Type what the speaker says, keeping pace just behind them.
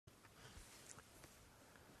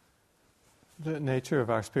The nature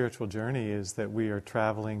of our spiritual journey is that we are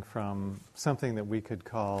traveling from something that we could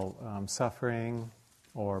call suffering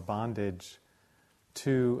or bondage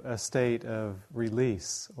to a state of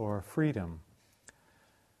release or freedom.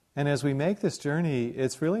 And as we make this journey,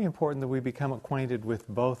 it's really important that we become acquainted with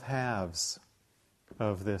both halves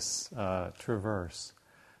of this traverse.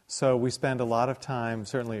 So we spend a lot of time,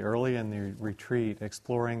 certainly early in the retreat,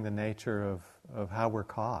 exploring the nature of how we're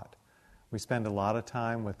caught. We spend a lot of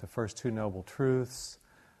time with the first two noble truths,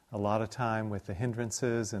 a lot of time with the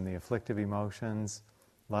hindrances and the afflictive emotions,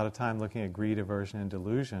 a lot of time looking at greed, aversion, and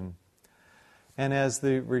delusion. And as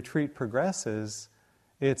the retreat progresses,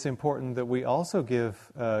 it's important that we also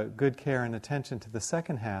give good care and attention to the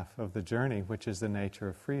second half of the journey, which is the nature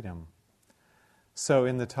of freedom. So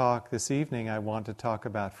in the talk this evening, I want to talk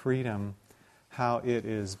about freedom, how it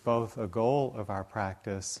is both a goal of our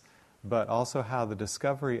practice, but also how the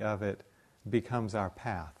discovery of it becomes our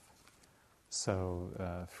path.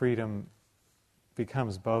 So freedom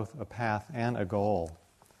becomes both a path and a goal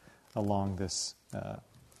along this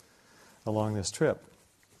trip.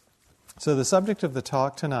 So the subject of the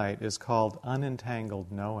talk tonight is called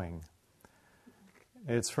Unentangled Knowing.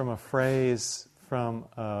 It's from a phrase from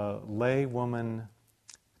a lay woman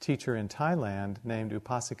teacher in Thailand named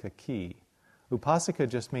Upasika Ki. Upasika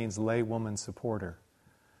just means lay woman supporter.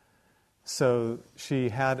 So she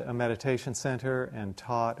had a meditation center and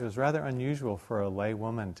taught. It was rather unusual for a lay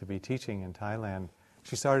woman to be teaching in Thailand.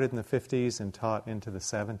 She started in the 50s and taught into the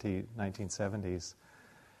 1970s.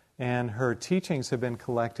 And her teachings have been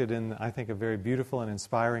collected in, I think, a very beautiful and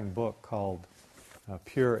inspiring book called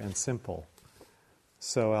Pure and Simple.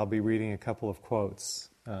 So I'll be reading a couple of quotes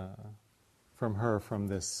from her from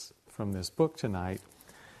this book tonight.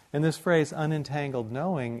 And this phrase, unentangled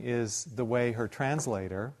knowing, is the way her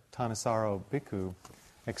translator, Thanissaro Bhikkhu,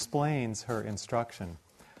 explains her instruction.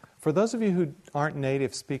 For those of you who aren't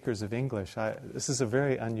native speakers of English, this is a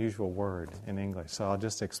very unusual word in English, so I'll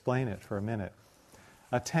just explain it for a minute.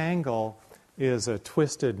 A tangle is a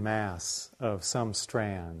twisted mass of some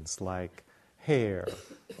strands, like hair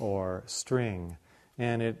or string,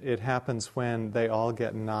 and it happens when they all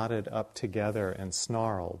get knotted up together and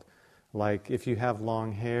snarled. Like if you have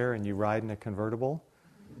long hair and you ride in a convertible,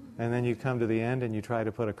 and then you come to the end and you try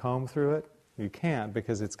to put a comb through it, you can't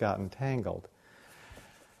because it's gotten tangled.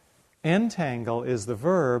 Entangle is the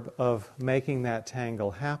verb of making that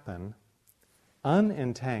tangle happen.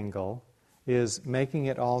 Unentangle is making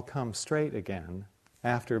it all come straight again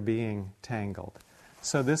after being tangled.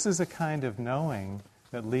 So this is a kind of knowing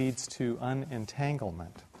that leads to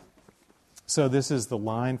unentanglement. So this is the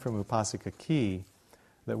line from Upasika Ki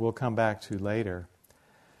that we'll come back to later.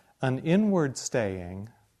 An inward staying,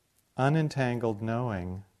 unentangled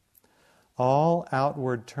knowing, all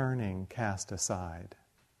outward turning cast aside.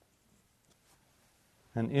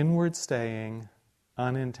 An inward staying,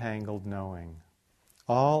 unentangled knowing,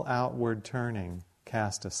 all outward turning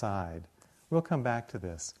cast aside. We'll come back to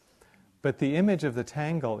this. But the image of the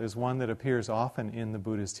tangle is one that appears often in the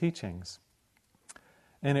Buddha's teachings.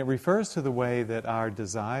 And it refers to the way that our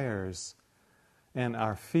desires and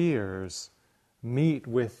our fears meet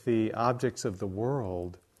with the objects of the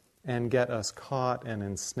world and get us caught and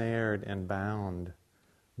ensnared and bound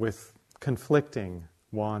with conflicting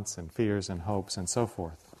wants and fears and hopes and so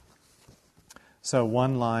forth. So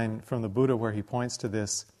one line from the Buddha where he points to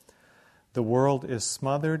this, the world is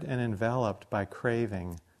smothered and enveloped by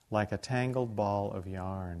craving like a tangled ball of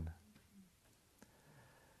yarn.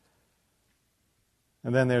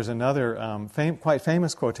 And then there's another quite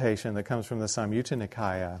famous quotation that comes from the Samyutta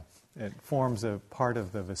Nikaya. It forms a part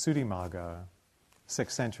of the Visuddhimagga,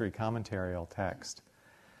 6th century commentarial text,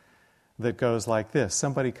 that goes like this.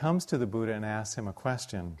 Somebody comes to the Buddha and asks him a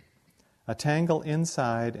question. A tangle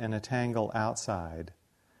inside and a tangle outside.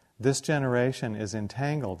 This generation is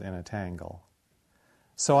entangled in a tangle.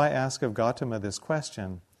 So I ask of Gautama this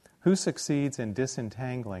question, who succeeds in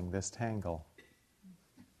disentangling this tangle?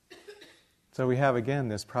 So we have again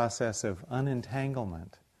this process of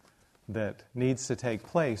unentanglement that needs to take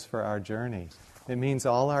place for our journey. It means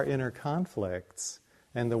all our inner conflicts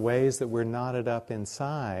and the ways that we're knotted up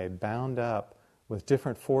inside, bound up with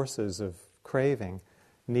different forces of craving,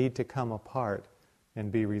 need to come apart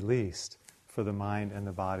and be released for the mind and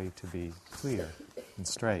the body to be clear and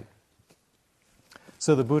straight.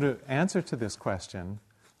 So the Buddha's answer to this question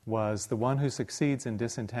was the one who succeeds in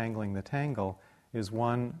disentangling the tangle is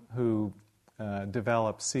one who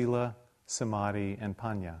develops sila, samadhi, and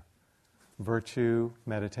panya, virtue,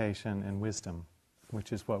 meditation, and wisdom,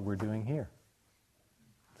 which is what we're doing here.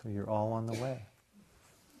 So you're all on the way.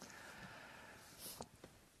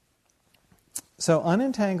 So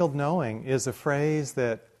unentangled knowing is a phrase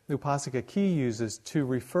that Upasika Ki uses to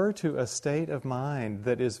refer to a state of mind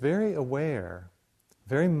that is very aware,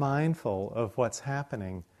 very mindful of what's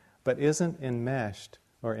happening, but isn't enmeshed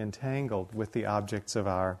or entangled with the objects of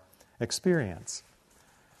our experience.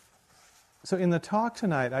 So in the talk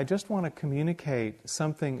tonight, I just want to communicate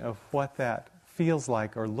something of what that feels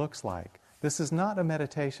like or looks like. This is not a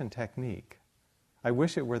meditation technique. I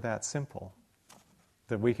wish it were that simple,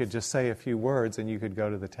 that we could just say a few words and you could go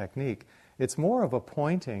to the technique. It's more of a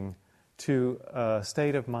pointing to a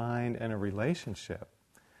state of mind and a relationship.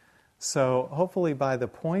 So hopefully by the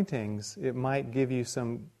pointings, it might give you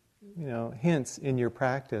some, hints in your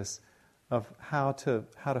practice of how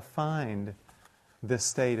to find this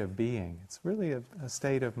state of being. It's really a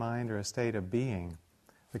state of mind or a state of being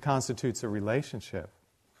that constitutes a relationship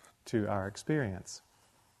to our experience.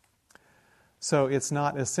 So it's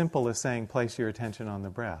not as simple as saying, place your attention on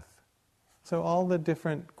the breath. So all the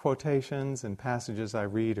different quotations and passages I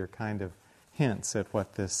read are kind of hints at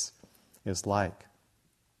what this is like.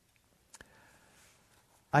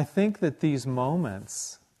 I think that these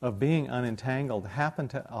moments of being unentangled happen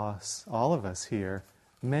to us, all of us here,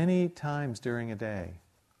 many times during a day.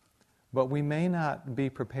 But we may not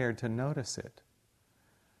be prepared to notice it.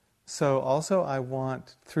 So also I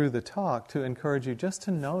want, through the talk, to encourage you just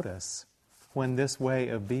to notice when this way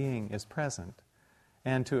of being is present,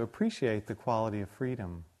 and to appreciate the quality of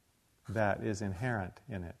freedom that is inherent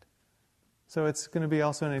in it. So it's going to be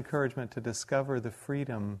also an encouragement to discover the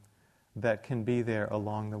freedom that can be there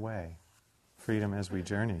along the way, freedom as we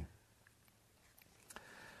journey.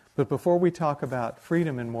 But before we talk about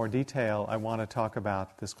freedom in more detail, I want to talk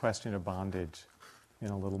about this question of bondage in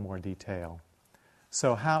a little more detail.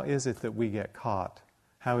 So how is it that we get caught?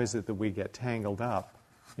 How is it that we get tangled up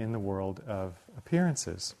in the world of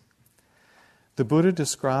appearances? The Buddha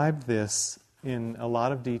described this in a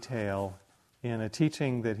lot of detail in a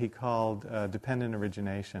teaching that he called dependent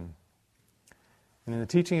origination. And in the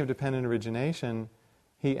teaching of dependent origination,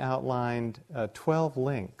 he outlined 12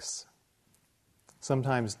 links,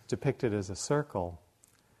 sometimes depicted as a circle,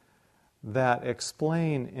 that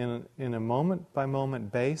explain in a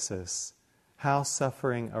moment-by-moment basis how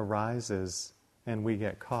suffering arises and we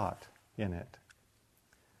get caught in it.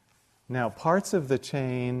 Now, parts of the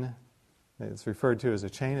chain, it's referred to as a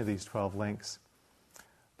chain of these 12 links,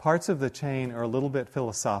 parts of the chain are a little bit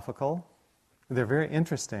philosophical. They're very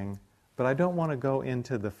interesting, but I don't want to go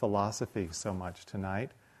into the philosophy so much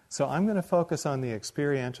tonight. So I'm going to focus on the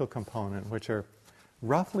experiential component, which are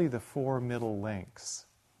roughly the 4 middle links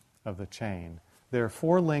of the chain. There are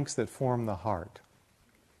 4 links that form the heart.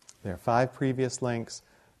 There are 5 previous links,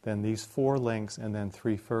 then these 4 links, and then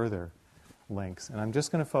 3 further links. And I'm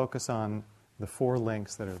just going to focus on the 4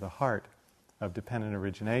 links that are the heart of dependent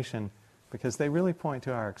origination because they really point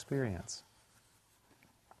to our experience.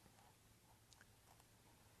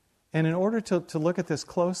 And in order to look at this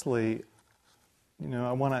closely,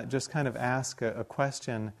 I want to just kind of ask a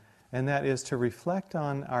question, and that is to reflect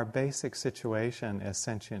on our basic situation as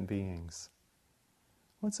sentient beings.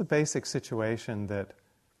 What's a basic situation that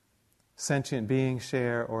sentient beings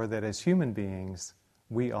share, or that as human beings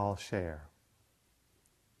we all share?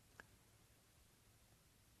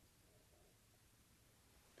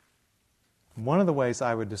 One of the ways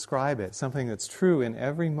I would describe it, something that's true in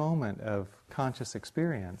every moment of conscious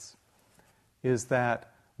experience, is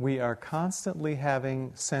that we are constantly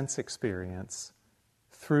having sense experience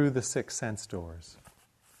through the 6 sense doors.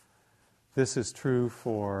 This is true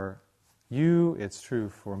for you, it's true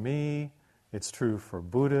for me, it's true for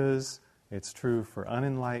Buddhas, it's true for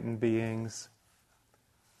unenlightened beings.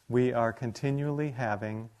 We are continually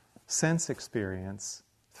having sense experience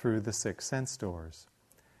through the 6 sense doors.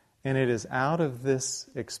 And it is out of this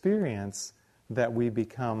experience that we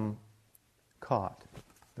become caught,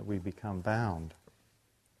 that we become bound.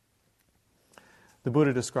 The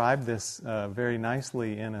Buddha described this very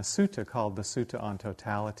nicely in a sutta called the Sutta on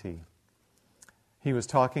Totality. He was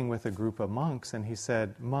talking with a group of monks and he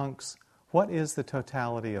said, "Monks, what is the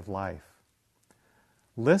totality of life?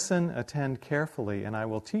 Listen, attend carefully, and I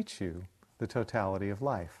will teach you the totality of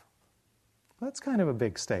life." Well, that's kind of a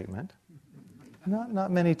big statement. Not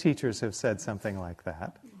many teachers have said something like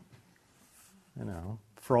that.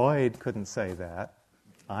 Freud couldn't say that.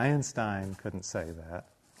 Einstein couldn't say that.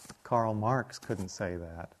 Karl Marx couldn't say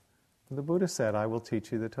that. The Buddha said, "I will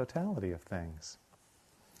teach you the totality of things."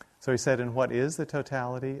 So he said, and what is the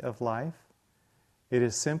totality of life? It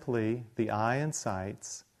is simply the eye and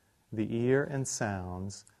sights, the ear and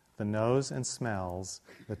sounds, the nose and smells,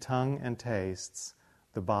 the tongue and tastes,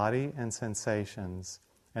 the body and sensations,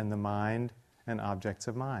 and the mind and objects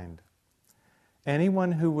of mind.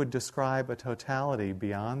 Anyone who would describe a totality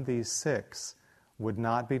beyond these six would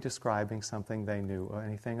not be describing something they knew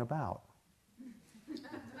anything about.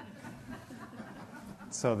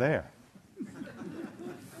 So there.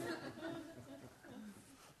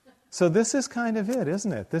 So this is kind of it,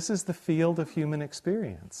 isn't it? This is the field of human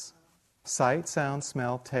experience. Sight, sound,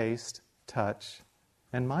 smell, taste, touch,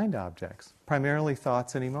 and mind objects. Primarily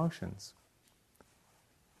thoughts and emotions.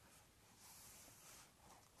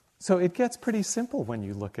 So it gets pretty simple when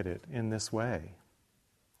you look at it in this way.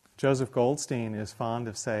 Joseph Goldstein is fond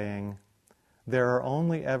of saying, there are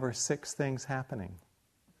only ever six things happening.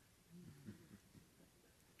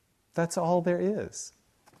 That's all there is.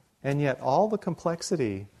 And yet all the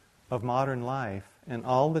complexity of modern life and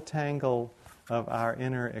all the tangle of our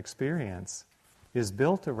inner experience is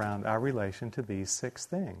built around our relation to these six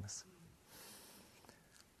things.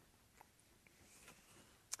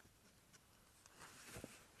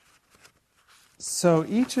 So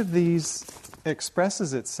each of these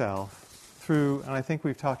expresses itself through, and I think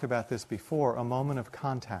we've talked about this before, a moment of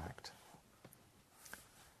contact.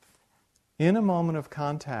 In a moment of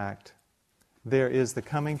contact, there is the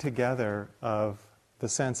coming together of the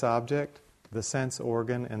sense object, the sense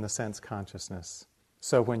organ, and the sense consciousness.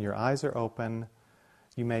 So when your eyes are open,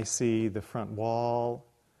 you may see the front wall.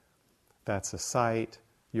 That's a sight.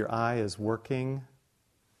 Your eye is working,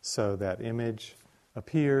 so that image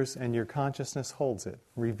appears, and your consciousness holds it,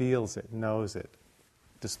 reveals it, knows it,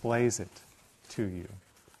 displays it to you.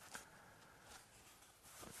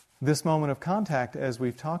 This moment of contact, as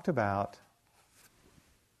we've talked about,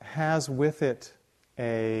 has with it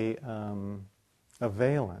a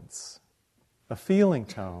valence, a feeling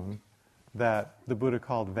tone that the Buddha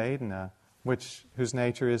called Vedana, whose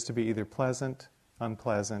nature is to be either pleasant,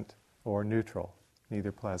 unpleasant, or neutral,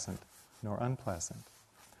 neither pleasant nor unpleasant.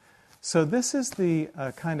 So this is the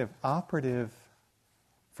kind of operative,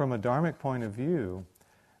 from a dharmic point of view,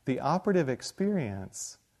 the operative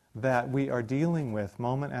experience that we are dealing with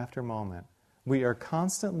moment after moment. We are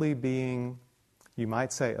constantly being, you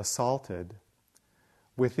might say, assaulted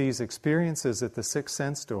with these experiences at the six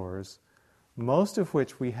sense doors, most of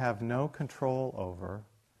which we have no control over,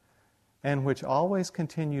 and which always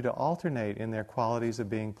continue to alternate in their qualities of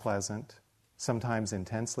being pleasant, sometimes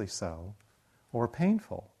intensely so, or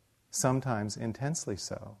painful, sometimes intensely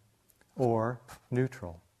so, or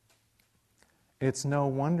neutral. It's no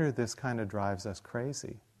wonder this kind of drives us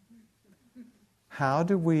crazy. How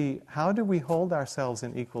do we hold ourselves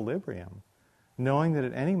in equilibrium, knowing that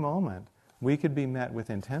at any moment we could be met with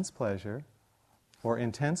intense pleasure, or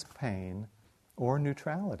intense pain, or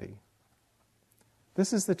neutrality?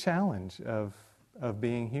 This is the challenge of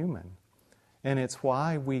being human. And it's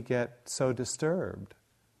why we get so disturbed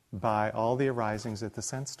by all the arisings at the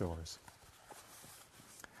sense doors.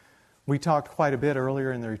 We talked quite a bit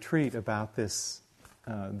earlier in the retreat about this,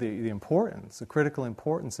 the importance, the critical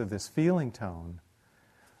importance of this feeling tone,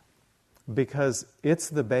 because it's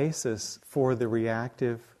the basis for the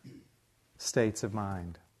reactive states of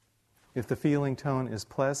mind. If the feeling tone is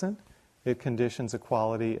pleasant, it conditions a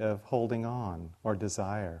quality of holding on or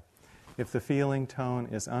desire. If the feeling tone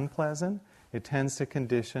is unpleasant, it tends to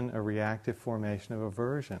condition a reactive formation of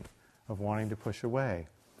aversion, of wanting to push away.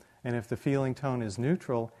 And if the feeling tone is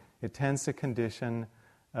neutral, it tends to condition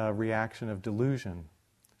a reaction of delusion.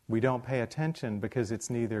 We don't pay attention because it's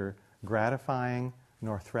neither gratifying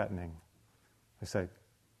nor threatening. We say,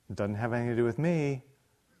 it doesn't have anything to do with me.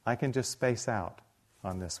 I can just space out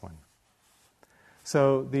on this one.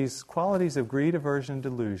 So these qualities of greed, aversion,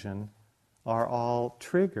 delusion are all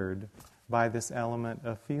triggered by this element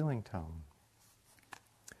of feeling tone.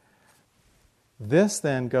 This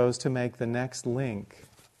then goes to make the next link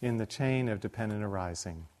in the chain of dependent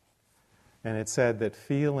arising. And it said that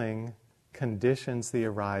feeling conditions the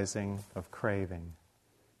arising of craving.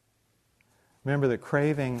 Remember that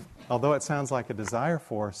craving, although it sounds like a desire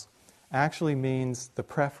force, actually means the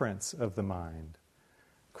preference of the mind.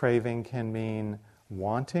 Craving can mean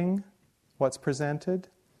wanting what's presented,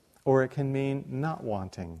 or it can mean not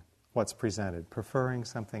wanting what's presented, preferring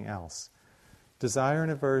something else. Desire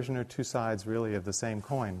and aversion are two sides really of the same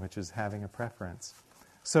coin, which is having a preference.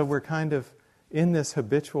 So we're kind of, in this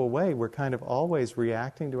habitual way, we're kind of always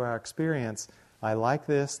reacting to our experience. I like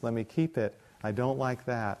this, let me keep it. I don't like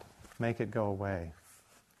that, make it go away.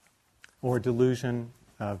 Or delusion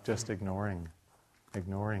of just ignoring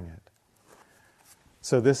it.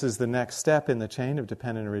 So this is the next step in the chain of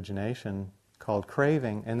dependent origination, called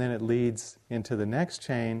craving, and then it leads into the next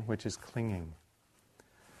chain, which is clinging.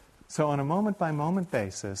 So on a moment-by-moment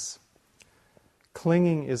basis,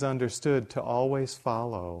 clinging is understood to always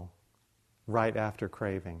follow right after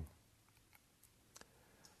craving.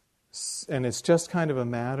 And it's just kind of a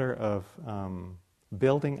matter of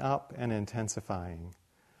building up and intensifying.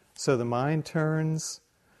 So the mind turns,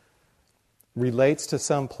 relates to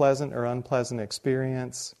some pleasant or unpleasant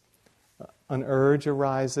experience. An urge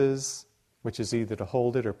arises, which is either to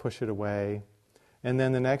hold it or push it away. And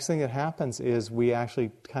then the next thing that happens is we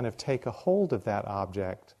actually kind of take a hold of that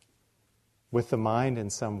object with the mind in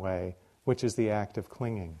some way, which is the act of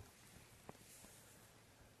clinging.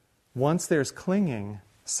 Once there's clinging,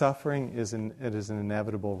 suffering is an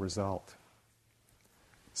inevitable result.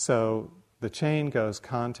 So the chain goes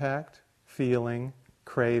contact, feeling,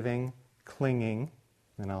 craving, clinging,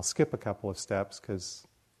 and I'll skip a couple of steps because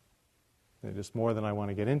they're just more than I want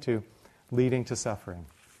to get into, leading to suffering.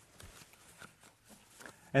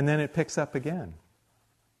 And then it picks up again.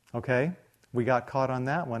 Okay? We got caught on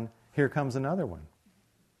that one. Here comes another one.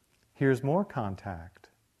 Here's more contact.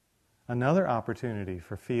 Another opportunity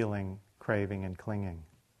for feeling, craving, and clinging.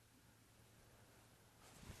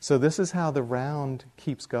 So this is how the round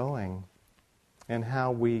keeps going and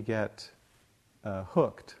how we get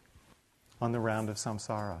hooked on the round of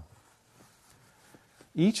samsara.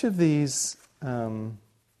 Each of these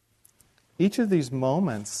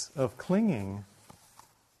moments of clinging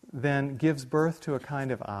then gives birth to a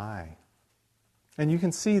kind of I. And you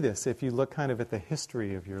can see this if you look kind of at the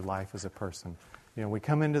history of your life as a person. You know, we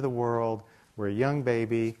come into the world, we're a young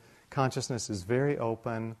baby, consciousness is very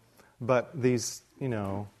open, but these,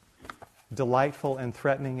 delightful and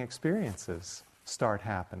threatening experiences start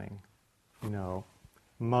happening.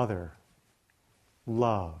 Mother,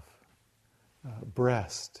 love,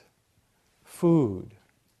 breast, food,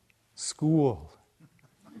 school,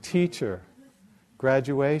 teacher,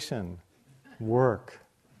 graduation, work,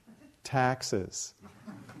 taxes,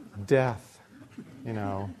 death,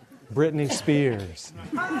 Britney Spears,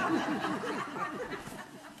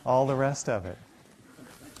 all the rest of it.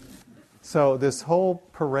 So this whole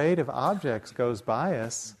parade of objects goes by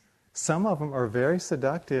us. Some of them are very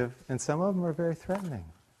seductive and some of them are very threatening.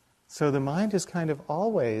 So the mind is kind of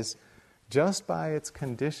always, just by its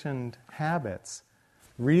conditioned habits,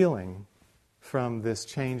 reeling from this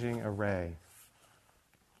changing array.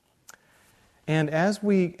 And as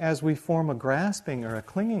we form a grasping or a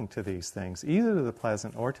clinging to these things, either to the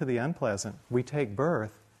pleasant or to the unpleasant, we take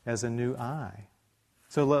birth as a new I.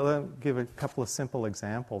 So let me give a couple of simple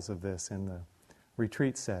examples of this in the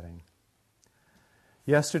retreat setting.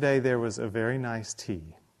 Yesterday there was a very nice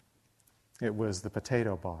tea. It was the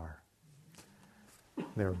potato bar.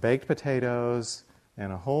 There were baked potatoes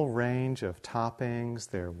and a whole range of toppings.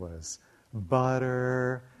 There was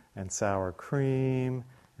butter and sour cream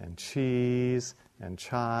and cheese and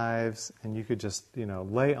chives, and you could just,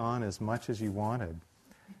 lay on as much as you wanted.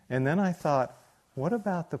 And then I thought, what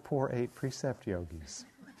about the poor 8 precept yogis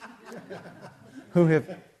who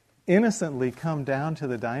have innocently come down to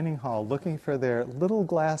the dining hall looking for their little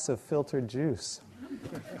glass of filtered juice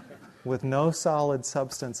with no solid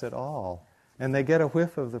substance at all, and they get a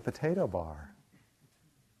whiff of the potato bar.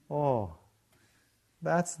 Oh,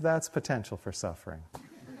 that's potential for suffering.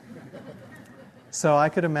 So I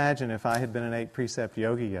could imagine if I had been an 8 precept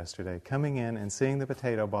yogi yesterday, coming in and seeing the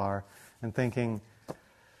potato bar and thinking,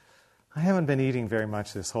 I haven't been eating very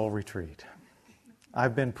much this whole retreat.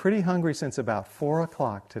 I've been pretty hungry since about 4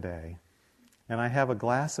 o'clock today, and I have a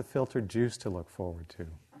glass of filtered juice to look forward to.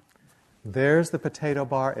 There's the potato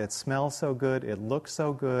bar. It smells so good. It looks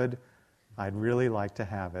so good. I'd really like to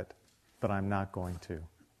have it, but I'm not going to.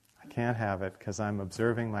 I can't have it because I'm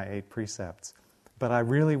observing my 8 precepts. But I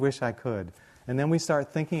really wish I could. And then we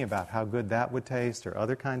start thinking about how good that would taste or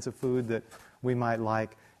other kinds of food that we might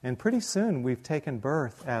like. And pretty soon we've taken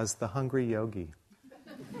birth as the hungry yogi.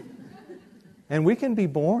 And we can be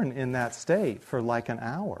born in that state for like an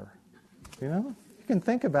hour. You can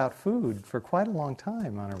think about food for quite a long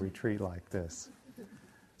time on a retreat like this.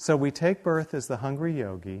 So we take birth as the hungry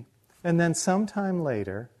yogi, and then sometime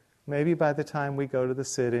later, maybe by the time we go to the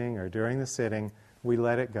sitting or during the sitting, we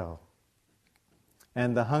let it go.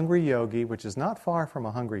 And the hungry yogi, which is not far from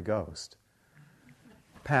a hungry ghost,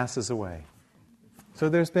 passes away. So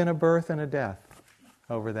there's been a birth and a death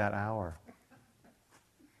over that hour.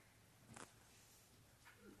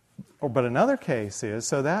 But another case is,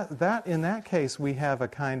 so that in that case we have a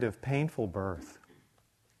kind of painful birth.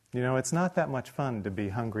 It's not that much fun to be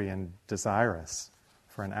hungry and desirous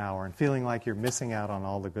for an hour and feeling like you're missing out on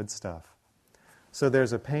all the good stuff. So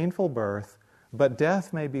there's a painful birth, but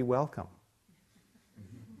death may be welcome,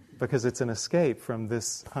 because it's an escape from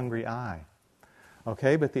this hungry I.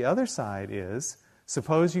 Okay, but the other side is,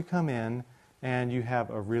 suppose you come in and you have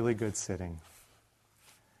a really good sitting.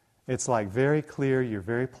 It's like very clear, you're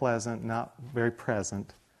very pleasant, not very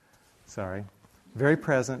present. Very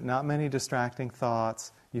present, not many distracting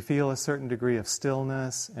thoughts. You feel a certain degree of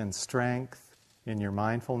stillness and strength in your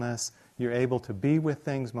mindfulness. You're able to be with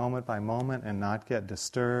things moment by moment and not get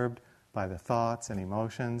disturbed by the thoughts and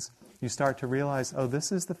emotions. You start to realize, oh,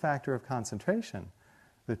 this is the factor of concentration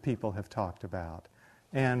that people have talked about.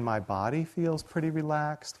 And my body feels pretty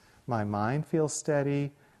relaxed. My mind feels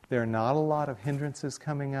steady. There are not a lot of hindrances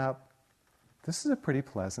coming up. This is a pretty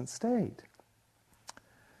pleasant state.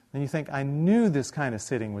 And you think, I knew this kind of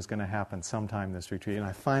sitting was going to happen sometime this retreat, and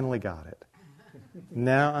I finally got it.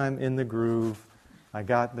 Now I'm in the groove. I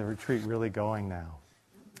got the retreat really going now.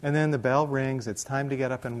 And then the bell rings, it's time to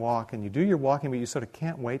get up and walk, and you do your walking, but you sort of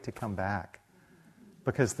can't wait to come back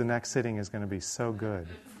because the next sitting is going to be so good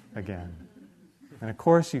again. And of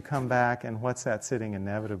course you come back, and what's that sitting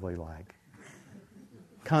inevitably like?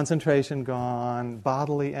 Concentration gone,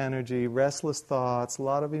 bodily energy, restless thoughts, a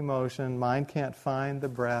lot of emotion, mind can't find the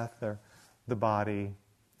breath or the body,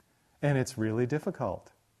 and it's really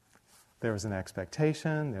difficult. There's an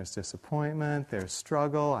expectation, there's disappointment, there's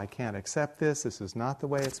struggle, I can't accept this is not the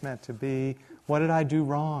way it's meant to be. What did I do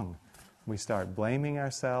wrong? We start blaming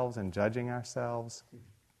ourselves and judging ourselves.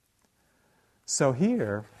 So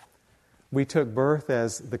here, we took birth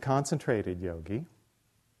as the concentrated yogi,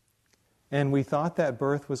 and we thought that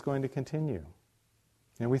birth was going to continue.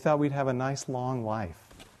 And we thought we'd have a nice long life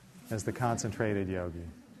as the concentrated yogi.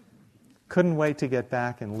 Couldn't wait to get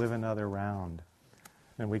back and live another round.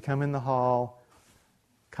 And we come in the hall,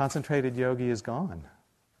 concentrated yogi is gone.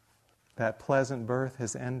 That pleasant birth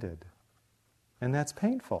has ended. And that's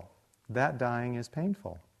painful. That dying is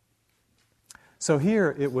painful. So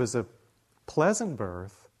here it was a pleasant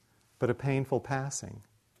birth, but a painful passing.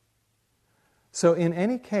 So in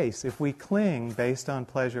any case, if we cling based on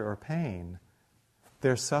pleasure or pain,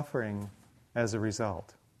 there's suffering as a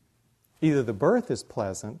result. Either the birth is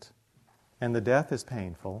pleasant and the death is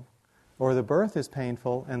painful, or the birth is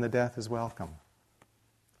painful and the death is welcome.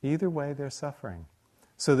 Either way, there's suffering.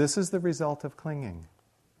 So this is the result of clinging.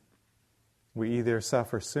 We either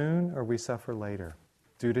suffer soon or we suffer later,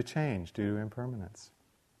 due to change, due to impermanence.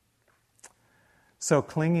 So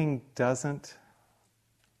clinging doesn't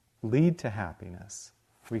lead to happiness.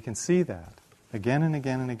 We can see that again and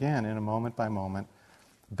again and again in a moment-by-moment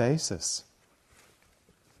basis.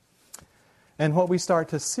 And what we start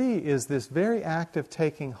to see is this very act of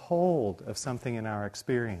taking hold of something in our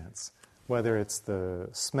experience, whether it's the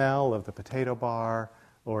smell of the potato bar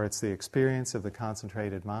or it's the experience of the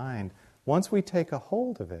concentrated mind. Once we take a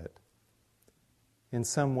hold of it, in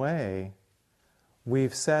some way,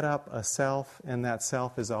 we've set up a self, and that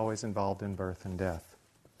self is always involved in birth and death.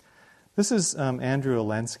 This is Andrew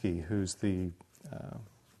Olensky, who's the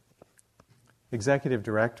executive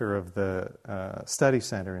director of the study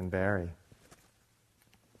center in Barrie.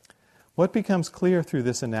 What becomes clear through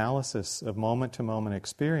this analysis of moment-to-moment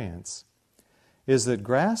experience is that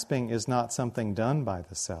grasping is not something done by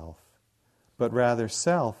the self, but rather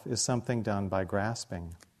self is something done by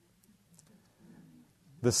grasping.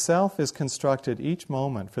 The self is constructed each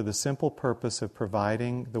moment for the simple purpose of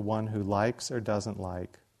providing the one who likes or doesn't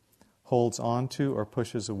like, holds onto or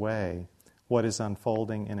pushes away what is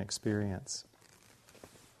unfolding in experience.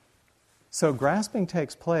 So grasping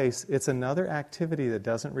takes place. It's another activity that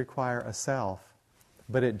doesn't require a self,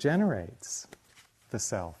 but it generates the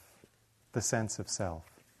self, the sense of self.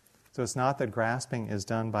 So it's not that grasping is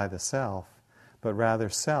done by the self, but rather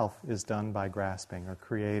self is done by grasping or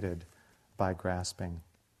created by grasping.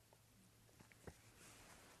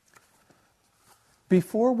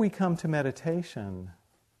 Before we come to meditation,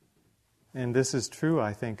 and this is true,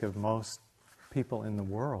 I think, of most people in the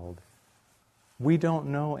world, we don't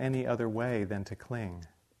know any other way than to cling.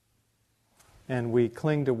 And we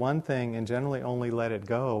cling to one thing and generally only let it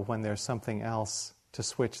go when there's something else to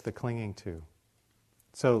switch the clinging to.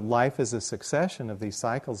 So life is a succession of these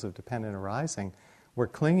cycles of dependent arising where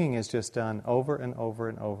clinging is just done over and over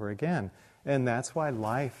and over again. And that's why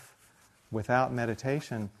life without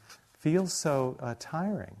meditation feels so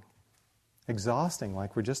tiring, exhausting,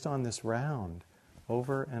 like we're just on this round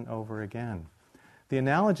over and over again. The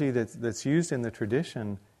analogy that's used in the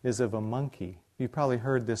tradition is of a monkey. You've probably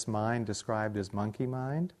heard this mind described as monkey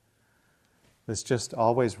mind. That's just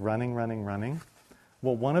always running, running, running.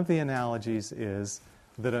 Well, one of the analogies is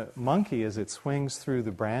that a monkey, as it swings through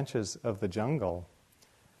the branches of the jungle,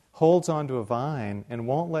 holds onto a vine and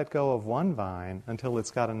won't let go of one vine until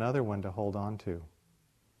it's got another one to hold on to.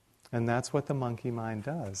 And that's what the monkey mind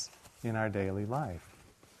does in our daily life.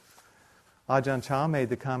 Ajahn Chah made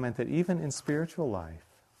the comment that even in spiritual life,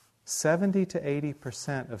 70 to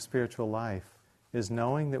 80% of spiritual life is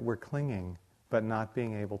knowing that we're clinging but not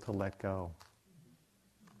being able to let go.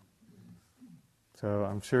 So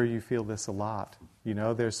I'm sure you feel this a lot. You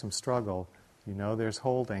know there's some struggle, you know there's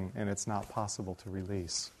holding, and it's not possible to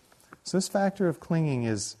release. So this factor of clinging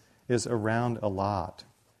is around a lot.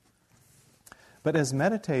 But as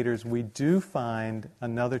meditators, we do find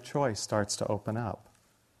another choice starts to open up.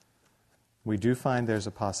 We do find there's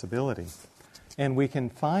a possibility. And we can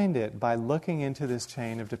find it by looking into this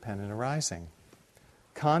chain of dependent arising.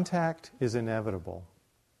 Contact is inevitable.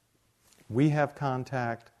 We have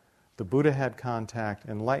contact, the Buddha had contact,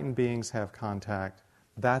 enlightened beings have contact.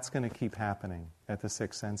 That's going to keep happening at the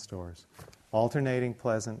six sense doors, alternating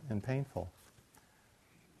pleasant and painful.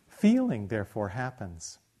 Feeling, therefore,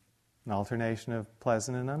 happens. An alternation of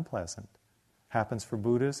pleasant and unpleasant. Happens for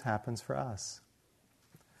Buddhas, happens for us.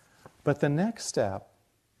 But the next step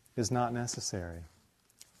is not necessary.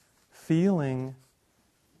 Feeling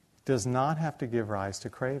does not have to give rise to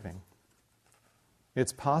craving.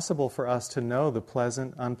 It's possible for us to know the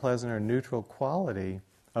pleasant, unpleasant, or neutral quality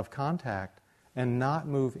of contact and not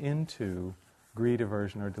move into greed,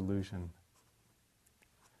 aversion, or delusion.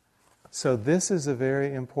 So this is a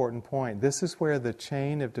very important point. This is where the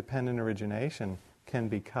chain of dependent origination can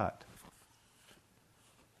be cut.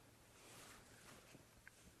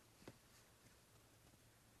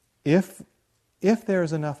 If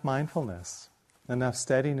there's enough mindfulness, enough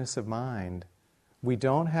steadiness of mind, we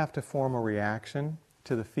don't have to form a reaction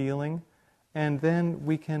to the feeling, and then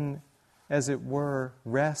we can, as it were,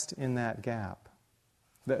 rest in that gap.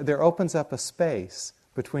 There opens up a space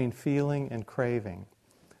between feeling and craving.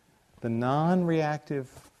 The non-reactive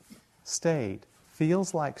state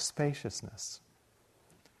feels like spaciousness.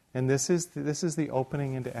 And this is the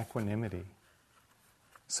opening into equanimity.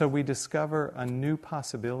 So we discover a new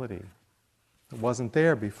possibility. It wasn't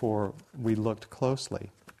there before we looked closely.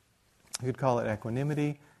 You could call it equanimity,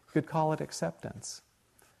 you could call it acceptance.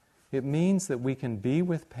 It means that we can be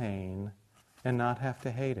with pain and not have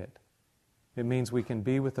to hate it. It means we can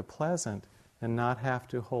be with the pleasant and not have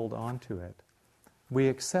to hold on to it. We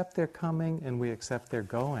accept their coming and we accept their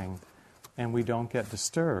going, and we don't get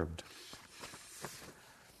disturbed.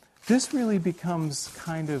 This really becomes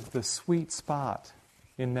kind of the sweet spot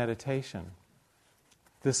in meditation.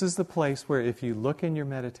 This is the place where if you look in your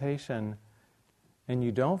meditation and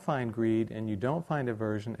you don't find greed and you don't find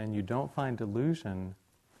aversion and you don't find delusion,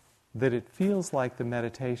 that it feels like the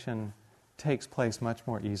meditation takes place much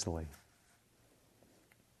more easily.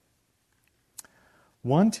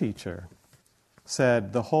 One teacher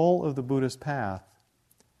said the whole of the Buddhist path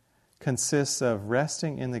consists of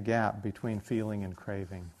resting in the gap between feeling and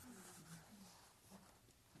craving.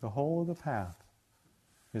 The whole of the path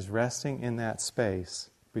is resting in that space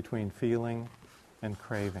between feeling and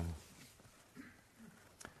craving.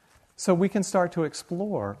 So we can start to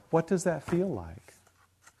explore, what does that feel like?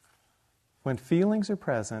 When feelings are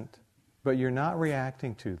present, but you're not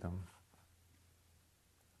reacting to them.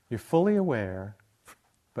 You're fully aware,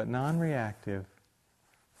 but non-reactive.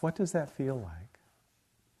 What does that feel like?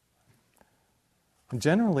 And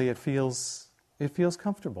generally, it feels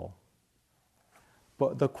comfortable.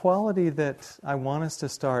 But the quality that I want us to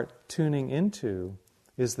start tuning into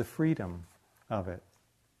is the freedom of it.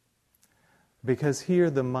 Because here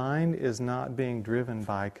the mind is not being driven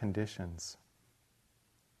by conditions.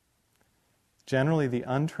 Generally, the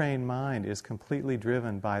untrained mind is completely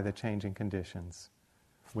driven by the changing conditions.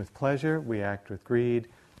 With pleasure, we act with greed.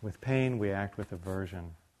 With pain, we act with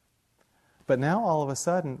aversion. But now, all of a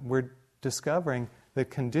sudden, we're discovering that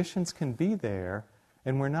conditions can be there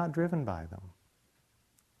and we're not driven by them.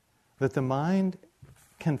 That the mind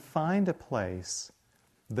can find a place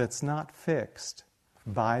that's not fixed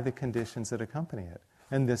by the conditions that accompany it.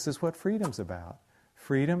 And this is what freedom's about.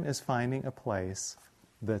 Freedom is finding a place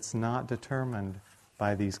that's not determined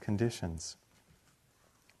by these conditions.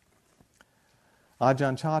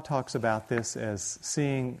 Ajahn Chah talks about this as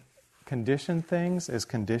seeing conditioned things as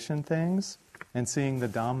conditioned things and seeing the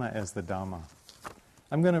Dhamma as the Dhamma.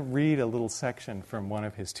 I'm going to read a little section from one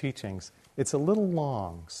of his teachings. It's a little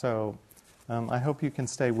long, so I hope you can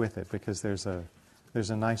stay with it because there's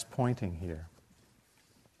a nice pointing here.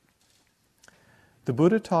 The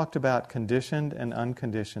Buddha talked about conditioned and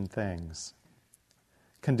unconditioned things.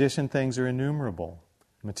 Conditioned things are innumerable,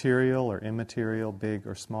 material or immaterial, big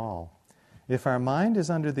or small. If our mind is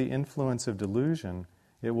under the influence of delusion,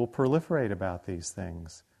 it will proliferate about these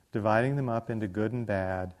things, dividing them up into good and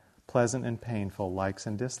bad, pleasant and painful, likes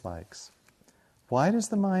and dislikes. Why does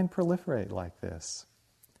the mind proliferate like this?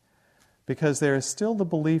 Because there is still the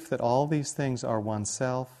belief that all these things are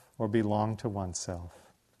oneself or belong to oneself.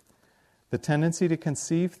 The tendency to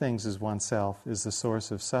conceive things as oneself is the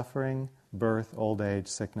source of suffering, birth, old age,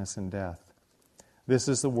 sickness, and death. This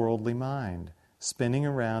is the worldly mind, spinning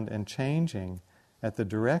around and changing at the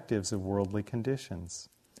directives of worldly conditions.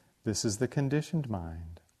 This is the conditioned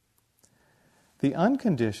mind. The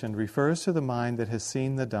unconditioned refers to the mind that has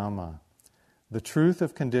seen the Dhamma, the truth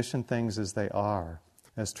of conditioned things as they are,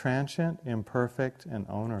 as transient, imperfect, and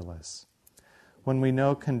ownerless. When we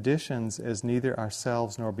know conditions as neither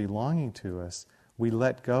ourselves nor belonging to us, we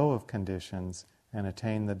let go of conditions and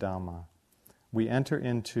attain the Dhamma. We enter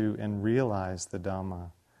into and realize the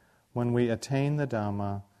Dhamma. When we attain the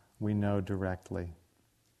Dhamma, we know directly.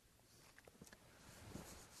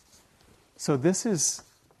 So this is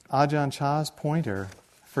Ajahn Chah's pointer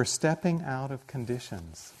for stepping out of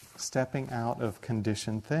conditions, stepping out of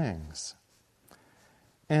conditioned things.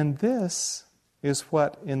 And this is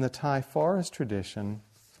what in the Thai forest tradition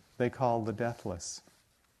they call the deathless.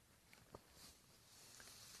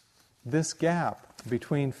 This gap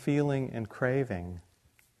between feeling and craving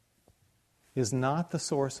is not the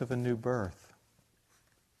source of a new birth.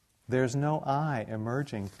 There's no I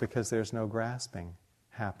emerging because there's no grasping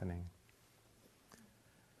happening.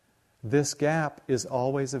 This gap is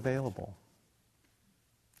always available.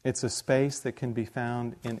 It's a space that can be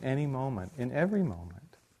found in any moment, in every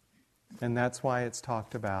moment. And that's why it's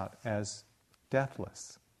talked about as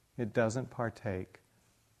deathless. It doesn't partake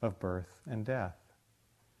of birth and death.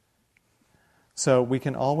 So we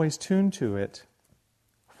can always tune to it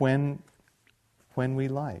when we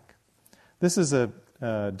like. This is a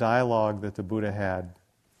dialogue that the Buddha had.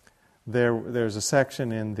 There's a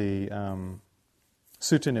section in the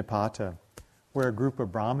Sutta Nipata where a group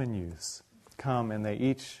of Brahmin youths come and they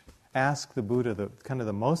each ask the Buddha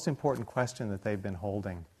the most important question that they've been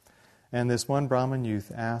holding. And this one Brahmin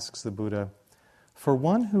youth asks the Buddha, "For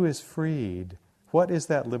one who is freed, what is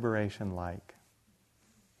that liberation like?"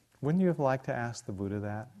 Wouldn't you have liked to ask the Buddha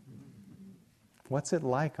that? What's it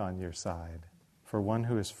like on your side for one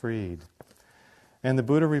who is freed? And the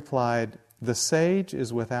Buddha replied, "The sage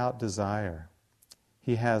is without desire.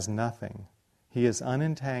 He has nothing. He is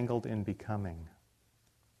unentangled in becoming."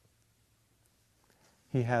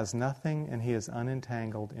 He has nothing and he is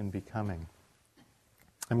unentangled in becoming.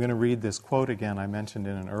 I'm going to read this quote again I mentioned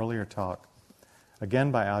in an earlier talk,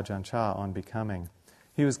 again by Ajahn Chah on becoming.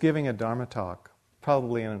 He was giving a Dharma talk,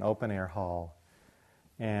 probably in an open-air hall.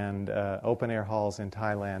 And open-air halls in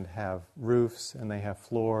Thailand have roofs and they have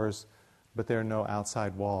floors, but there are no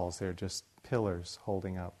outside walls. They're just pillars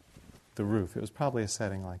holding up the roof. It was probably a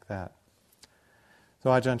setting like that. So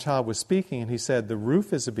Ajahn Chah was speaking and he said, "The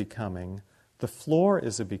roof is a becoming, the floor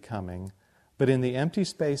is a becoming, but in the empty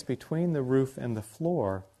space between the roof and the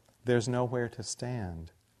floor, there's nowhere to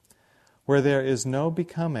stand. Where there is no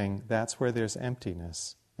becoming, that's where there's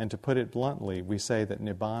emptiness. And to put it bluntly, we say that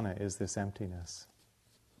Nibbana is this emptiness."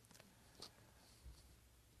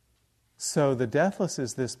 So the deathless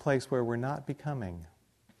is this place where we're not becoming.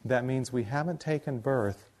 That means we haven't taken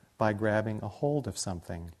birth by grabbing a hold of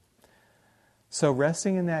something. So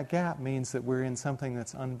resting in that gap means that we're in something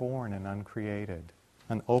that's unborn and uncreated.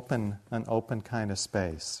 An open kind of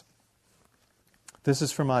space. This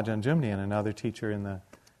is from Ajahn Jumnian, another teacher in the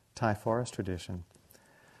Thai forest tradition.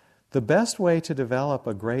 The best way to develop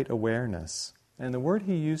a great awareness, and the word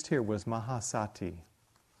he used here was mahasati.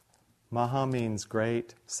 Maha means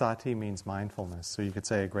great, sati means mindfulness, so you could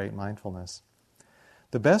say a great mindfulness.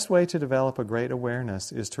 The best way to develop a great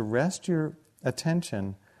awareness is to rest your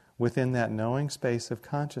attention within that knowing space of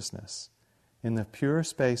consciousness, in the pure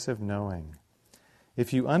space of knowing.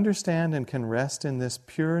 If you understand and can rest in this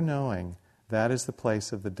pure knowing, that is the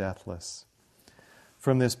place of the deathless.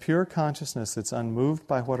 From this pure consciousness that's unmoved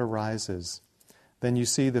by what arises, then you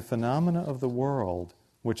see the phenomena of the world,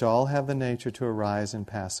 which all have the nature to arise and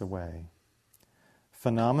pass away.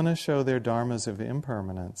 Phenomena show their dharmas of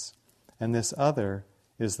impermanence, and this other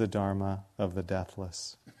is the dharma of the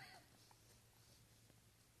deathless.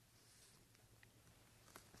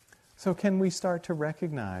 So can we start to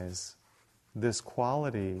recognize this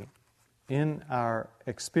quality in our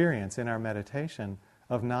experience, in our meditation,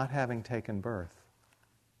 of not having taken birth?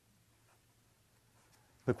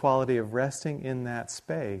 The quality of resting in that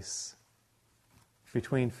space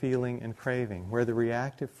between feeling and craving, where the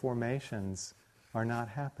reactive formations are not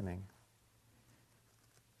happening.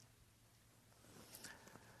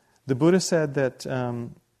 The Buddha said that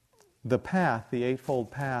the path, the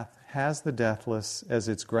Eightfold Path, has the deathless as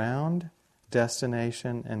its ground,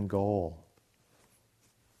 destination, and goal.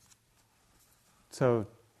 So,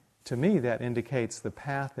 to me, that indicates the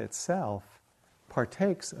path itself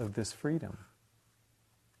partakes of this freedom.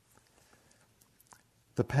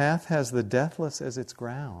 The path has the deathless as its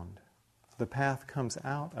ground. The path comes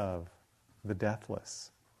out of the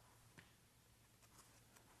deathless.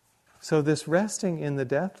 So this resting in the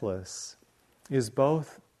deathless is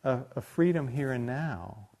both a freedom here and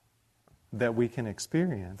now that we can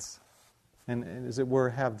experience, and as it were,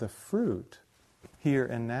 have the fruit here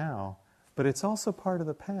and now, but it's also part of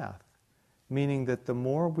the path, meaning that the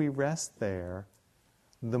more we rest there,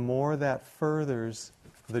 the more that furthers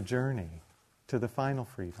the journey to the final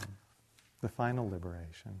freedom, the final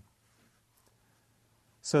liberation.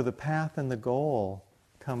 So the path and the goal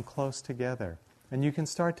come close together. And you can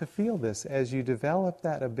start to feel this as you develop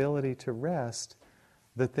that ability to rest,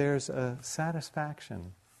 that there's a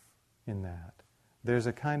satisfaction in that. There's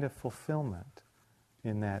a kind of fulfillment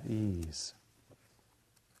in that ease.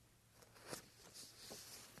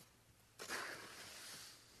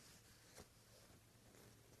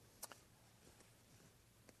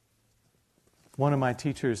 One of my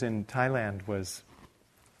teachers in Thailand was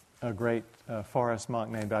a great forest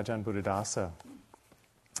monk named Ajahn Buddhadasa.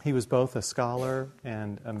 He was both a scholar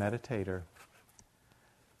and a meditator.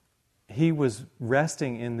 He was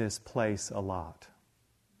resting in this place a lot.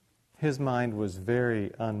 His mind was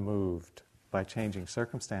very unmoved by changing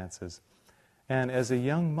circumstances. And as a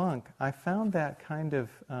young monk, I found that kind of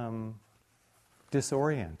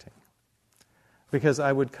disorienting. Because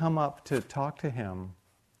I would come up to talk to him,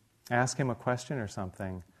 ask him a question or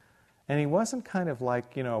something, and he wasn't kind of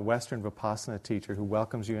like, a Western Vipassana teacher who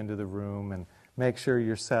welcomes you into the room and makes sure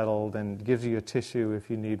you're settled and gives you a tissue if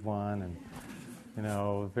you need one, and,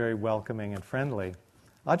 very welcoming and friendly.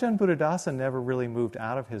 Ajahn Buddhadasa never really moved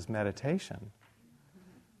out of his meditation.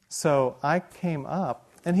 So I came up,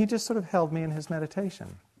 and he just sort of held me in his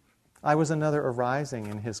meditation. I was another arising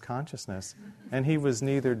in his consciousness, and he was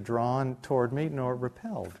neither drawn toward me nor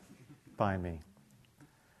repelled by me.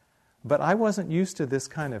 But I wasn't used to this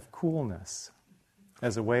kind of coolness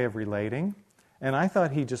as a way of relating, and I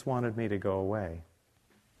thought he just wanted me to go away.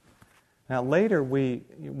 Now later we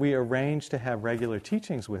arranged to have regular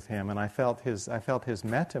teachings with him, and I felt his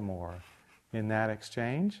metta more in that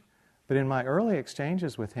exchange. But in my early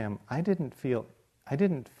exchanges with him, I didn't feel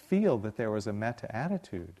that there was a metta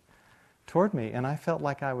attitude toward me, and I felt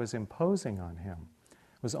like I was imposing on him.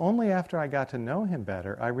 It was only after I got to know him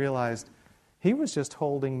better I realized he was just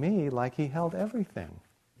holding me like he held everything.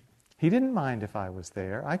 He didn't mind if I was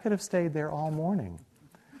there. I could have stayed there all morning.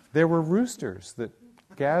 There were roosters that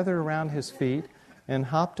gathered around his feet and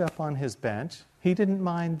hopped up on his bench. He didn't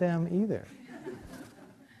mind them either.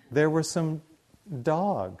 There were some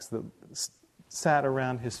dogs that sat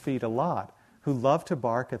around his feet a lot who loved to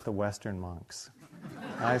bark at the Western monks.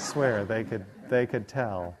 I swear they could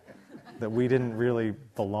tell that we didn't really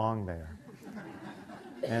belong there.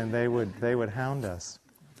 And they would hound us.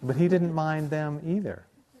 But he didn't mind them either.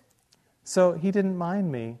 So he didn't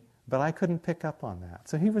mind me, but I couldn't pick up on that.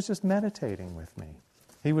 So he was just meditating with me.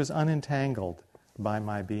 He was unentangled by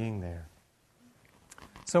my being there.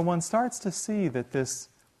 So one starts to see that this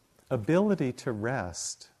ability to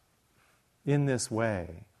rest in this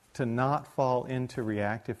way, to not fall into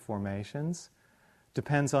reactive formations,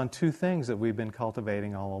 depends on two things that we've been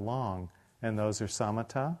cultivating all along, and those are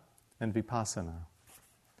samatha and vipassana.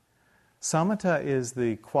 Samatha is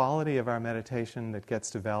the quality of our meditation that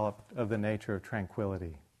gets developed of the nature of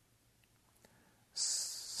tranquility.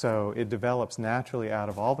 So it develops naturally out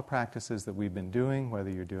of all the practices that we've been doing,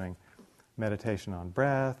 whether you're doing meditation on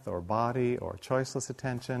breath or body or choiceless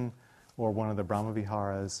attention or one of the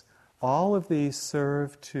Brahmaviharas. All of these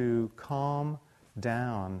serve to calm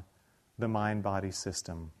down the mind-body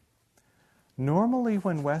system. Normally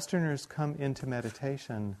when Westerners come into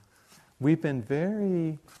meditation, we've been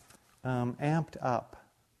very amped up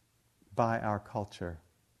by our culture.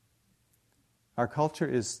 Our culture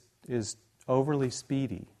is overly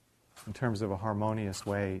speedy in terms of a harmonious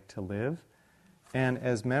way to live. And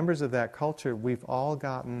as members of that culture, we've all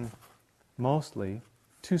gotten mostly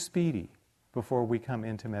too speedy before we come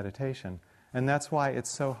into meditation. And that's why it's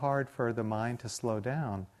so hard for the mind to slow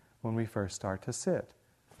down when we first start to sit.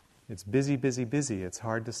 It's busy, busy, busy. It's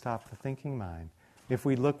hard to stop the thinking mind. If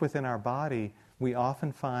we look within our body, we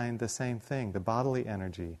often find the same thing. The bodily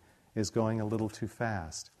energy is going a little too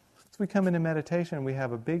fast. So we come into meditation, we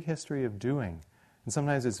have a big history of doing. And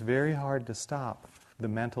sometimes it's very hard to stop the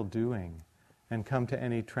mental doing and come to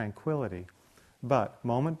any tranquility. But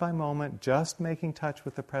moment by moment, just making touch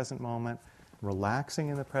with the present moment, relaxing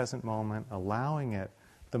in the present moment, allowing it,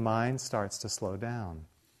 the mind starts to slow down.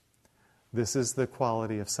 This is the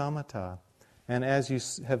quality of samatha. And as you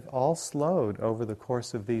have all slowed over the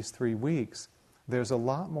course of these 3 weeks, there's a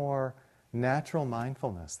lot more natural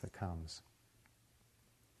mindfulness that comes.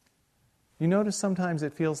 You notice sometimes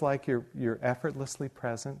it feels like you're effortlessly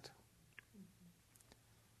present.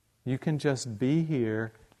 You can just be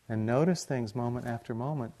here and notice things moment after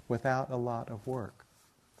moment without a lot of work.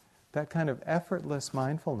 That kind of effortless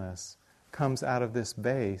mindfulness comes out of this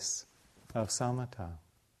base of samatha,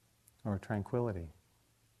 or tranquility.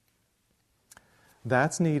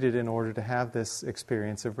 That's needed in order to have this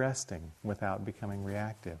experience of resting without becoming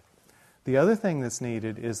reactive. The other thing that's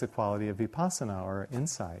needed is the quality of vipassana, or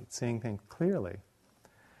insight, seeing things clearly.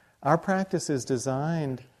 Our practice is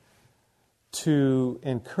designed to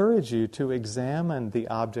encourage you to examine the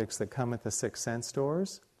objects that come at the six sense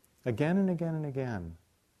doors again and again and again,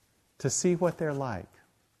 to see what they're like,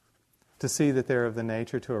 to see that they're of the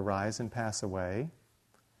nature to arise and pass away,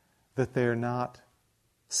 that they're not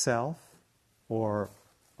self or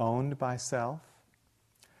owned by self,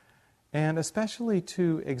 and especially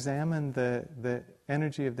to examine the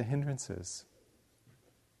energy of the hindrances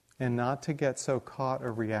and not to get so caught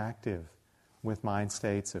or reactive with mind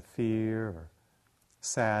states of fear or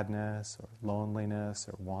sadness or loneliness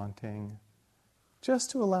or wanting.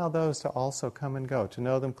 Just to allow those to also come and go, to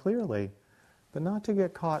know them clearly, but not to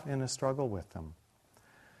get caught in a struggle with them.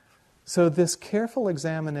 So this careful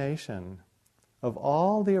examination of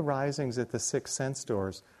all the arisings at the six sense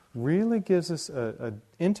doors really gives us an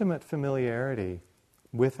intimate familiarity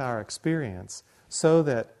with our experience, so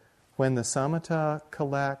that when the samatha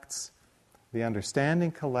collects, the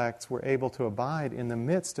understanding collects, we're able to abide in the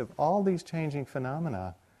midst of all these changing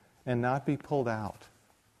phenomena and not be pulled out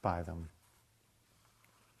by them.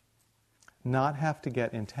 Not have to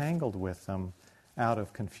get entangled with them out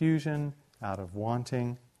of confusion, out of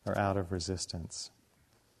wanting, or out of resistance.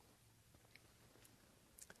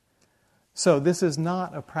 So this is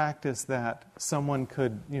not a practice that someone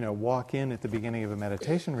could, walk in at the beginning of a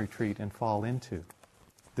meditation retreat and fall into,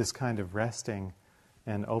 this kind of resting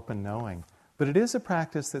and open knowing. But it is a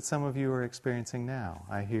practice that some of you are experiencing now.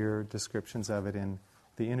 I hear descriptions of it in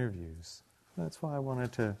the interviews. That's why I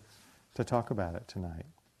wanted to talk about it tonight.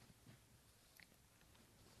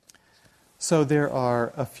 So there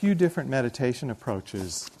are a few different meditation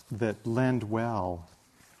approaches that lend well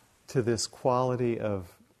to this quality of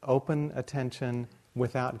open attention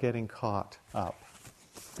without getting caught up.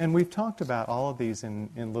 And we've talked about all of these in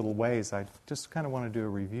little ways. I just kind of want to do a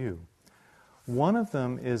review. One of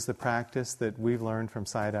them is the practice that we've learned from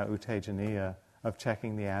Sayadaw U Tejaniya of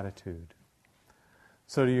checking the attitude.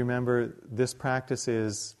 So do you remember, this practice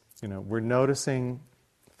is, we're noticing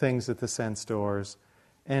things at the sense doors,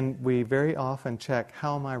 and we very often check,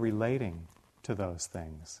 how am I relating to those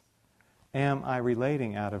things? Am I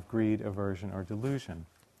relating out of greed, aversion, or delusion?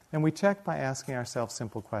 And we check by asking ourselves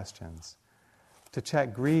simple questions. To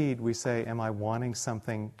check greed, we say, am I wanting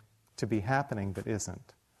something to be happening that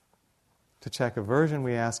isn't? To check aversion,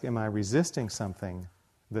 we ask, am I resisting something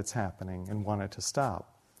that's happening and want it to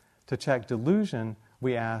stop? To check delusion,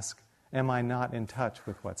 we ask, am I not in touch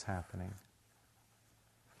with what's happening?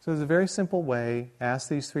 So there's a very simple way. Ask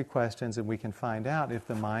these three questions and we can find out if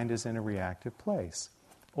the mind is in a reactive place,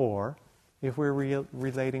 or if we're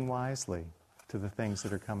relating wisely to the things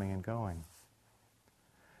that are coming and going.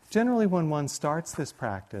 Generally, when one starts this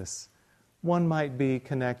practice, one might be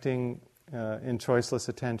connecting in choiceless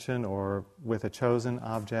attention or with a chosen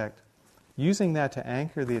object, using that to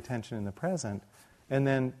anchor the attention in the present, and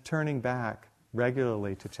then turning back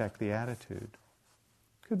regularly to check the attitude.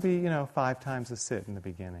 Could be, 5 times a sit in the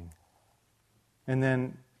beginning. And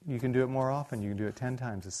then you can do it more often. You can do it 10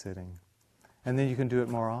 times a sitting. And then you can do it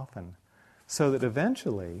more often. So that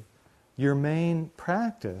eventually, your main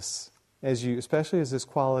practice, especially as this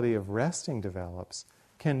quality of resting develops,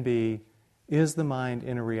 can be, is the mind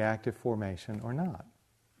in a reactive formation or not?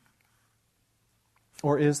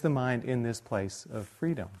 Or is the mind in this place of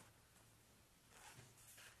freedom?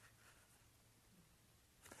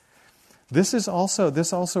 This also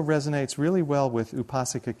resonates really well with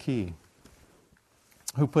Upasika Ki,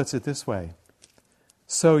 who puts it this way.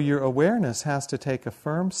 So your awareness has to take a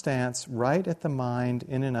firm stance right at the mind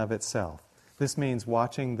in and of itself. This means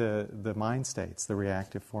watching the mind states, the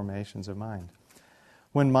reactive formations of mind.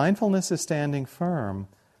 When mindfulness is standing firm,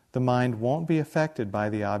 the mind won't be affected by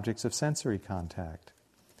the objects of sensory contact.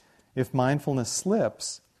 If mindfulness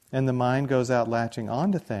slips and the mind goes out latching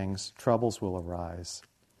onto things, troubles will arise.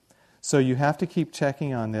 So you have to keep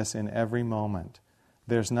checking on this in every moment.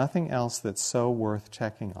 There's nothing else that's so worth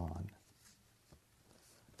checking on.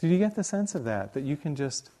 Did you get the sense of that? That you can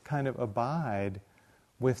just kind of abide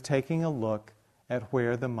with taking a look at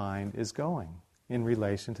where the mind is going in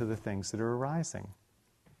relation to the things that are arising.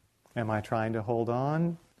 Am I trying to hold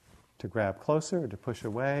on, to grab closer, or to push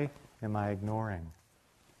away? Am I ignoring?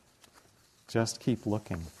 Just keep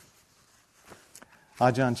looking.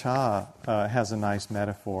 Ajahn Chah has a nice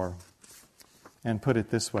metaphor and put it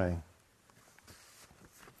this way.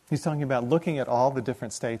 He's talking about looking at all the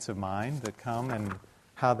different states of mind that come and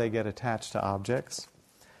how they get attached to objects.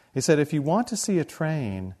 He said, if you want to see a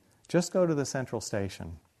train, just go to the central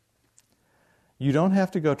station. You don't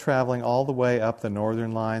have to go traveling all the way up the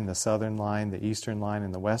northern line, the southern line, the eastern line,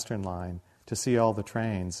 and the western line to see all the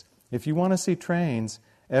trains. If you want to see trains,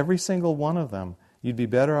 every single one of them, you'd be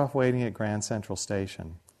better off waiting at Grand Central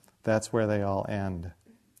Station. That's where they all end.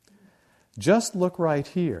 Just look right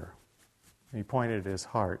here. He pointed at his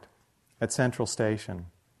heart, at Central Station.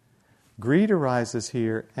 Greed arises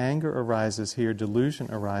here, anger arises here, delusion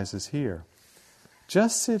arises here.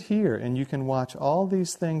 Just sit here and you can watch all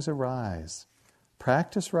these things arise.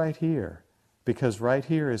 Practice right here, because right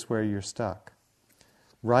here is where you're stuck.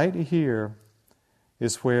 Right here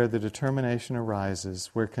is where the determination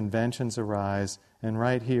arises, where conventions arise, and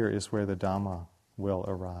right here is where the Dhamma will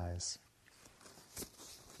arise.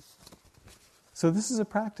 So this is a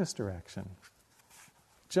practice direction.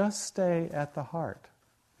 Just stay at the heart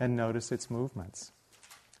and notice its movements.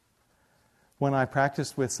 When I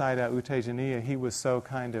practiced with Sayadaw U Tejaniya, he was so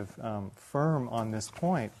kind of firm on this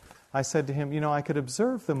point. I said to him, I could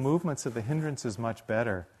observe the movements of the hindrances much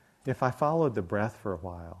better if I followed the breath for a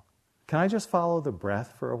while. Can I just follow the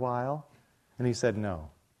breath for a while? And he said, no.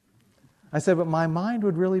 I said, but my mind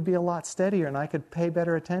would really be a lot steadier and I could pay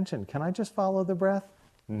better attention. Can I just follow the breath?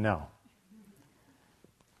 No.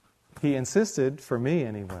 He insisted, for me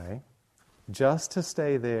anyway, just to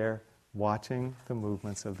stay there watching the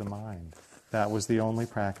movements of the mind. That was the only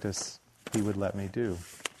practice he would let me do.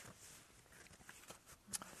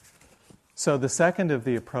 So the second of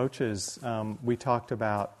the approaches we talked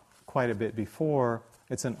about quite a bit before.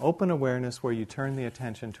 It's an open awareness where you turn the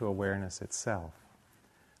attention to awareness itself.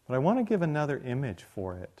 But I want to give another image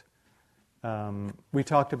for it. We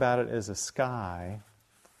talked about it as a sky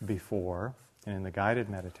before in the guided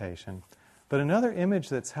meditation. But another image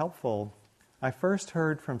that's helpful, I first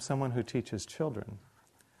heard from someone who teaches children.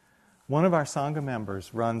 One of our Sangha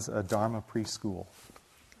members runs a Dharma preschool.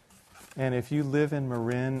 And if you live in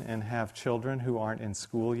Marin and have children who aren't in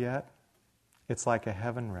school yet, it's like a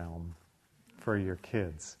heaven realm for your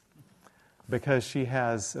kids. Because she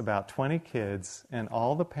has about 20 kids and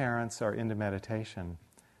all the parents are into meditation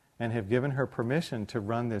and have given her permission to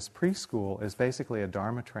run this preschool as basically a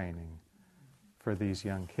Dharma training for these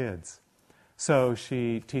young kids. So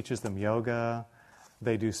she teaches them yoga,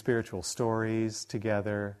 they do spiritual stories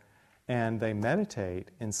together, and they meditate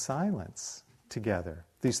in silence together.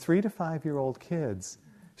 These 3 to 5 year old kids,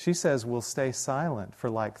 she says, will stay silent for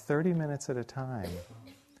like 30 minutes at a time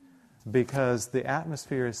because the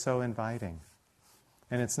atmosphere is so inviting.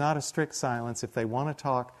 And it's not a strict silence. If they want to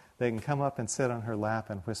talk, they can come up and sit on her lap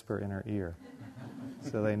and whisper in her ear.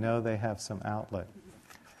 So they know they have some outlet.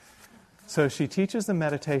 So she teaches them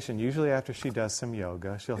meditation, usually after she does some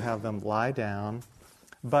yoga. She'll have them lie down.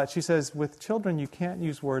 But she says, with children, you can't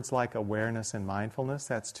use words like awareness and mindfulness.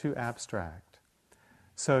 That's too abstract.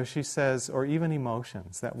 So she says, or even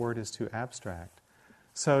emotions, that word is too abstract.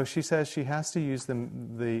 So she says she has to use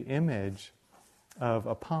the image of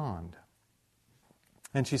a pond.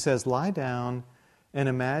 And she says, lie down and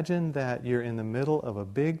imagine that you're in the middle of a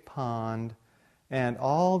big pond and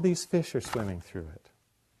all these fish are swimming through it.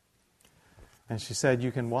 And she said,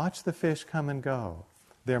 you can watch the fish come and go.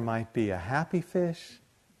 There might be a happy fish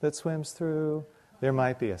that swims through. There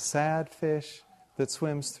might be a sad fish that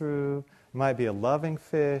swims through. There might be a loving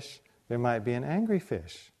fish. There might be an angry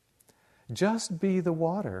fish. Just be the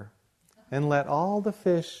water and let all the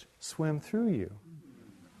fish swim through you.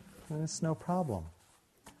 And it's no problem.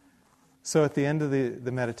 So at the end of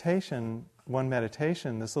the meditation, one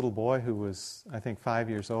meditation, this little boy who was, I think, 5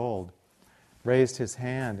 years old, raised his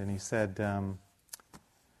hand and he said,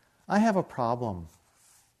 I have a problem.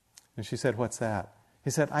 And she said, what's that? He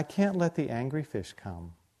said, I can't let the angry fish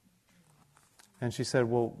come. And she said,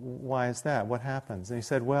 well, why is that? What happens? And he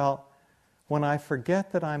said, well, when I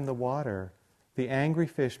forget that I'm the water, the angry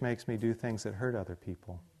fish makes me do things that hurt other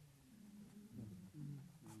people.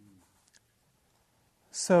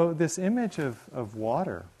 So this image of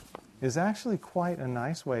water is actually quite a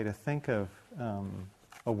nice way to think of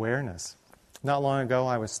awareness. Not long ago,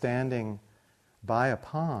 I was standing by a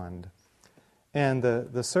pond, and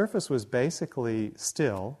the surface was basically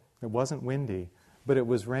still. It wasn't windy, but it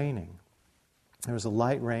was raining. There was a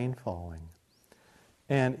light rain falling.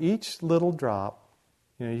 And each little drop,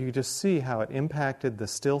 you could just see how it impacted the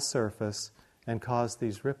still surface and caused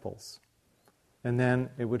these ripples. And then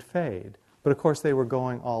it would fade. But of course, they were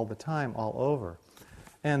going all the time, all over.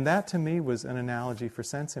 And that to me was an analogy for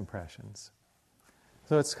sense impressions.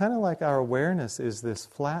 So it's kind of like our awareness is this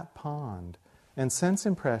flat pond, and sense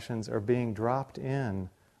impressions are being dropped in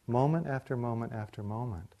moment after moment after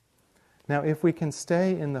moment. Now, if we can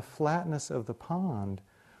stay in the flatness of the pond,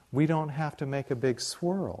 we don't have to make a big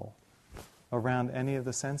swirl around any of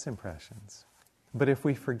the sense impressions. But if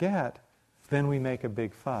we forget, then we make a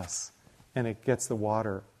big fuss, and it gets the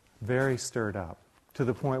water very stirred up to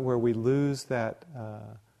the point where we lose that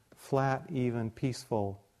flat, even,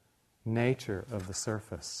 peaceful nature of the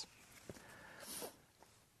surface.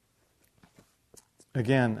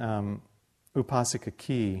 Again, Upasika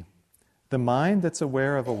Key, the mind that's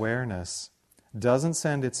aware of awareness doesn't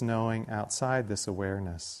send its knowing outside this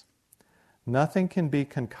awareness. Nothing can be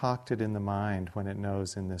concocted in the mind when it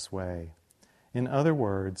knows in this way. In other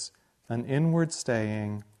words, an inward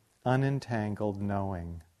staying, unentangled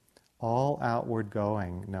knowing, all outward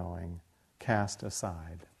going knowing, cast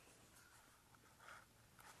aside.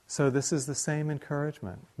 So this is the same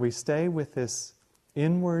encouragement. We stay with this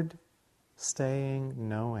inward staying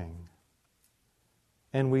knowing,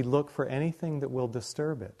 and we look for anything that will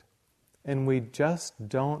disturb it. And we just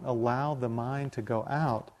don't allow the mind to go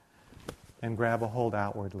out and grab a hold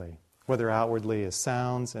outwardly, whether outwardly is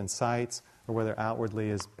sounds and sights, or whether outwardly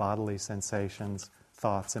is bodily sensations,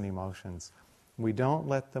 thoughts and emotions. We don't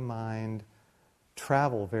let the mind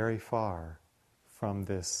travel very far from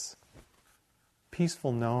this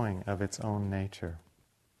peaceful knowing of its own nature.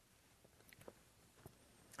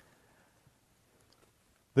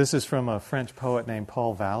 This is from a French poet named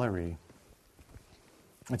Paul Valéry.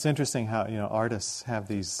 It's interesting how artists have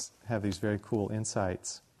these very cool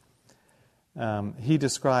insights. He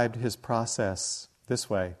described his process this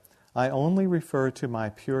way: I only refer to my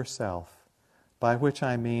pure self, by which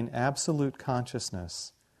I mean absolute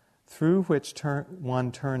consciousness, through which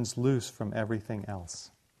one turns loose from everything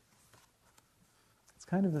else. It's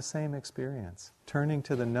kind of the same experience. Turning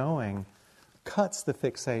to the knowing cuts the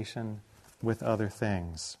fixation with other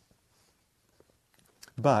things.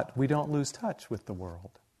 But we don't lose touch with the world.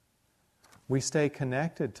 We stay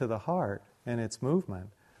connected to the heart and its movement,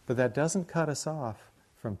 but that doesn't cut us off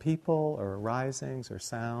from people or arisings or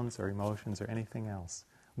sounds or emotions or anything else.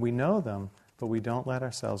 We know them, but we don't let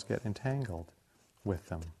ourselves get entangled with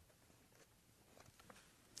them.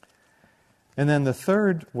 And then the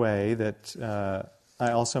third way that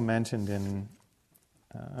I also mentioned in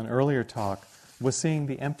an earlier talk was seeing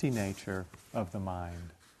the empty nature of the mind.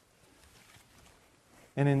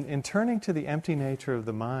 And in turning to the empty nature of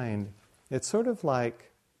the mind, it's sort of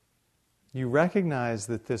like you recognize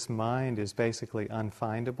that this mind is basically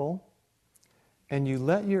unfindable, and you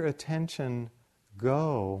let your attention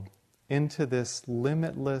go into this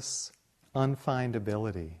limitless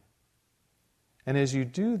unfindability. And as you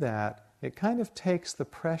do that, it kind of takes the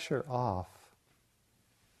pressure off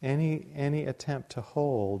any attempt to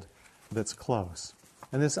hold that's close.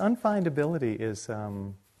 And this unfindability is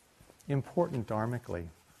important dharmically.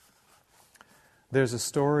 There's a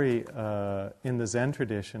story in the Zen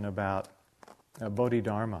tradition about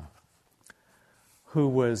Bodhidharma, who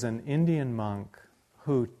was an Indian monk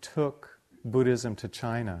who took Buddhism to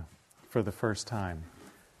China for the first time.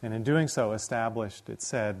 And in doing so established, it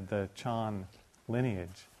said, the Chan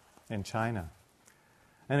lineage in China.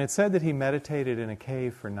 And it said that he meditated in a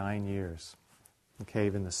cave for 9 years, a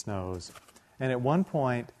cave in the snows. And at one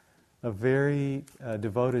point, a very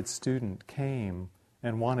devoted student came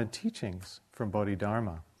and wanted teachings from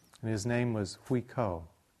Bodhidharma. And his name was Hui Ko.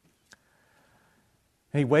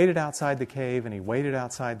 And he waited outside the cave, and he waited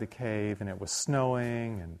outside the cave, and it was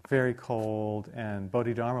snowing and very cold, and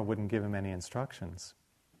Bodhidharma wouldn't give him any instructions.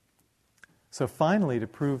 So finally, to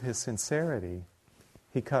prove his sincerity,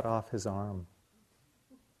 he cut off his arm.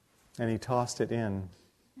 And he tossed it in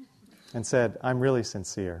and said, "I'm really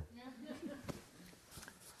sincere."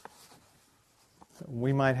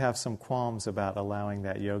 We might have some qualms about allowing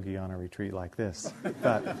that yogi on a retreat like this,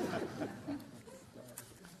 but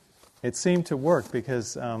it seemed to work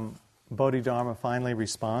because Bodhidharma finally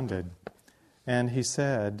responded, and he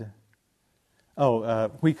said,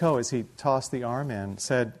 Hui Ko, as he tossed the arm in,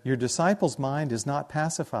 said, "Your disciple's mind is not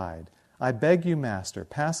pacified. I beg you, Master,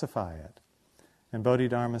 pacify it." And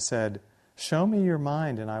Bodhidharma said, "Show me your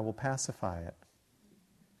mind and I will pacify it."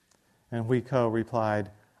 And Hui Ko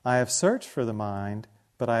replied, "I have searched for the mind,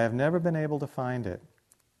 but I have never been able to find it."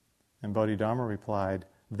 And Bodhidharma replied,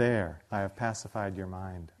 "There, I have pacified your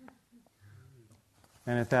mind."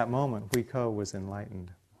 And at that moment, Hui Ko was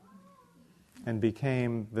enlightened and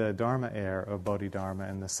became the Dharma heir of Bodhidharma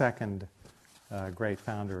and the second great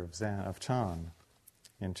founder of Zen, of Chan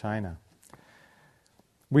in China.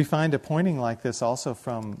 We find a pointing like this also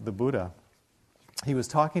from the Buddha. He was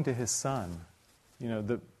talking to his son.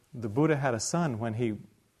 The Buddha had a son when he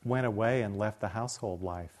went away and left the household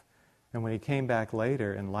life. And when he came back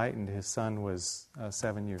later, enlightened, his son was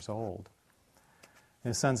 7 years old.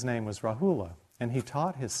 His son's name was Rahula, and he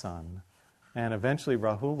taught his son. And eventually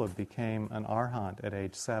Rahula became an arhat at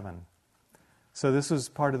age 7. So this was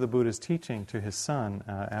part of the Buddha's teaching to his son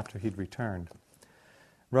after he'd returned.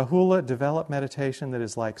 Rahula, develop meditation that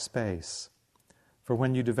is like space. For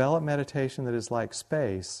when you develop meditation that is like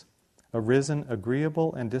space, arisen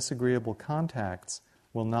agreeable and disagreeable contacts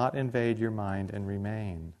will not invade your mind and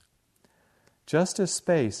remain. Just as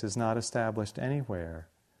space is not established anywhere,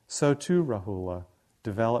 so too, Rahula,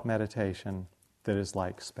 develop meditation that is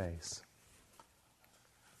like space.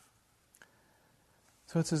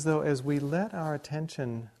 So it's as though as we let our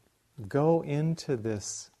attention go into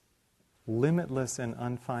this limitless and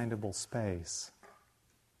unfindable space,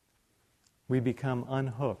 we become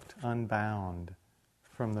unhooked, unbound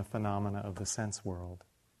from the phenomena of the sense world.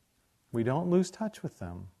 We don't lose touch with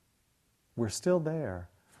them. We're still there.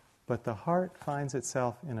 But the heart finds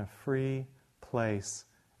itself in a free place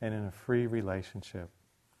and in a free relationship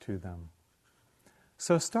to them.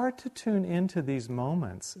 So start to tune into these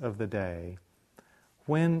moments of the day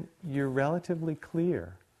when you're relatively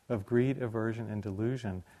clear of greed, aversion, and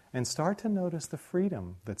delusion, and start to notice the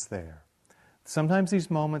freedom that's there. Sometimes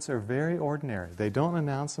these moments are very ordinary. They don't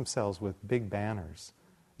announce themselves with big banners,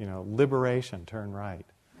 liberation, turn right.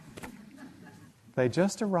 They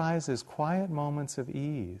just arise as quiet moments of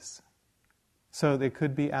ease. So they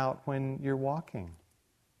could be out when you're walking.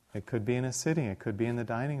 It could be in a sitting. It could be in the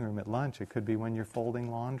dining room at lunch. It could be when you're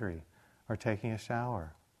folding laundry or taking a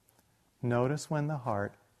shower. Notice when the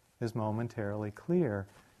heart is momentarily clear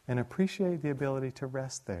and appreciate the ability to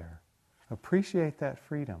rest there. Appreciate that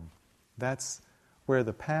freedom. That's where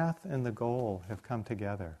the path and the goal have come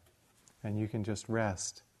together. And you can just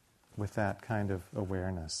rest with that kind of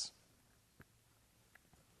awareness.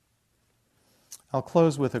 I'll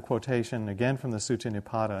close with a quotation again from the Sutta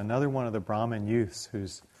Nipata, another one of the Brahmin youths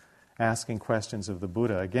who's asking questions of the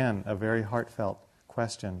Buddha. Again, a very heartfelt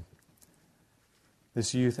question.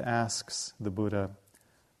 This youth asks the Buddha,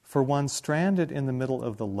 "For one stranded in the middle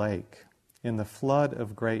of the lake, in the flood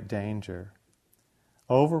of great danger,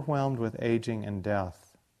 overwhelmed with aging and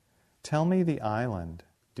death, tell me the island,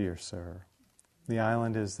 dear sir." The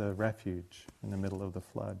island is the refuge in the middle of the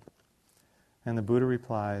flood. And the Buddha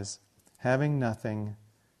replies, "Having nothing,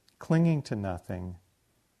 clinging to nothing,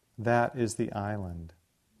 that is the island.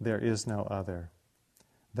 There is no other.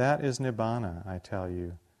 That is Nibbana, I tell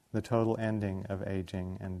you, the total ending of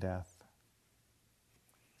aging and death."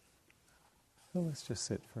 So let's just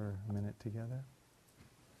sit for a minute together.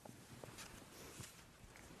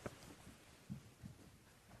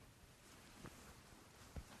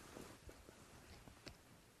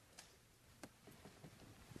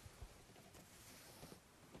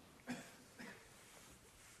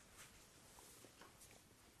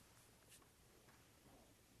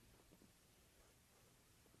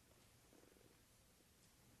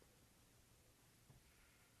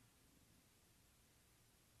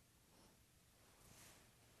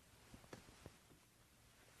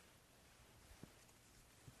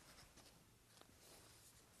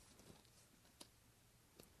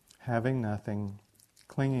 Having nothing,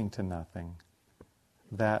 clinging to nothing,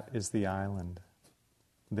 that is the island.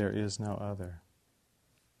 There is no other.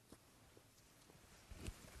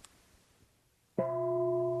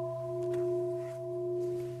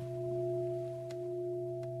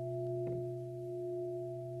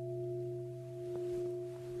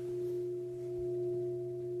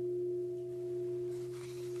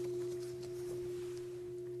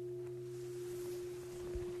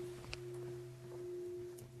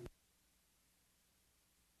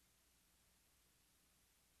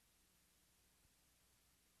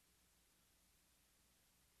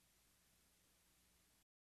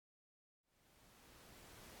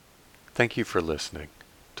 Thank you for listening.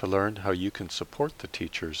 To learn how you can support the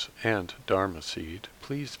teachers and Dharma Seed,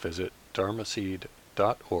 please visit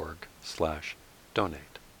dharmaseed.org/donate.